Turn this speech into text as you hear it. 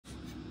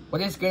What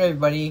is good,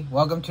 everybody?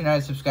 Welcome to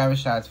another subscriber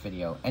shoutouts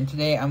video. And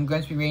today I'm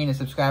going to be reading the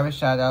subscriber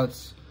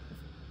shoutouts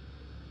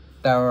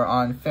that were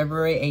on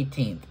February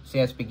 18th. So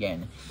let's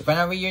begin. If I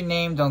don't read your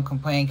name, don't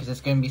complain because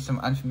it's going to be some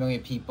unfamiliar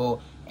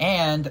people.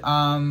 And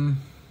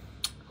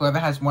whoever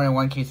has more than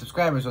 1K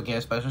subscribers will get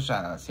a special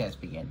shoutout. So let's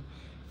begin.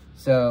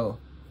 So,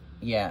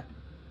 yeah.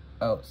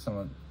 Oh,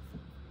 hold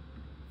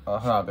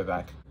on, I'll be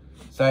back.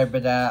 Sorry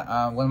about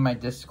that, one of my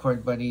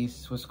Discord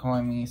buddies was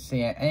calling me, so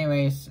yeah,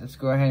 anyways, let's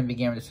go ahead and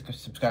begin with the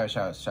subscriber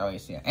shoutouts, shall we?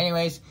 So yeah,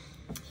 anyways,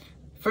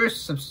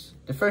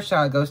 the first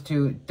shout goes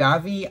to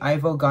Davi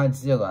Ivo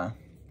Godzilla,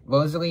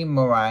 Rosalie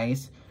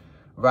Moraes,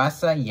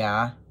 Rasa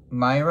Ya,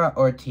 Myra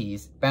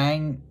Ortiz,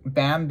 Bam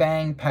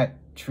Bang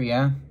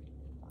Patria,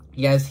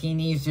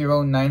 Yazhini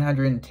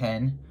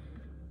 0910,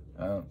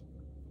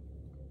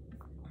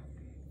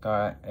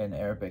 got an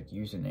Arabic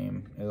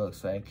username, it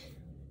looks like.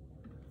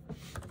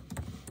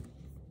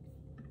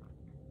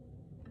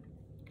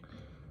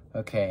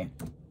 Okay,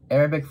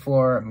 Arabic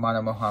for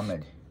Mana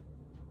Muhammad.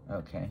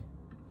 Okay.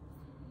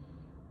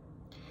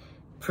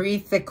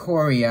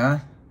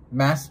 Preethicoria,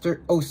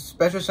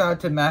 special shout out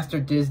to Master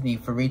Disney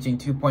for reaching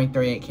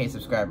 2.38K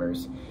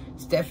subscribers.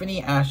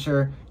 Stephanie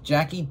Asher,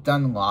 Jackie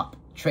Dunlop,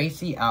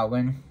 Tracy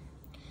Alwyn,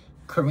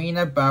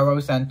 Karina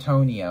Barros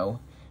Antonio,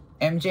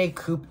 MJ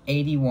Coop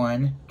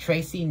 81,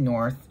 Tracy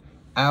North,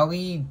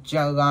 Ali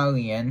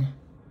Jalalian,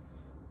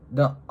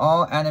 The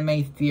All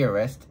Anime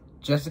Theorist,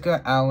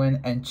 Jessica Allen,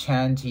 and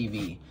Chan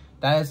TV.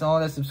 That is all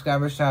the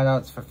subscriber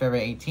shoutouts for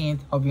February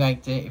 18th. Hope you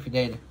liked it. If you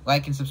did,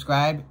 like and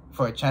subscribe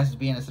for a chance to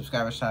be in a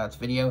subscriber shoutouts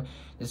video.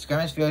 This is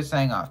Grimace Video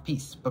signing off.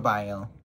 Peace. Bye-bye, y'all.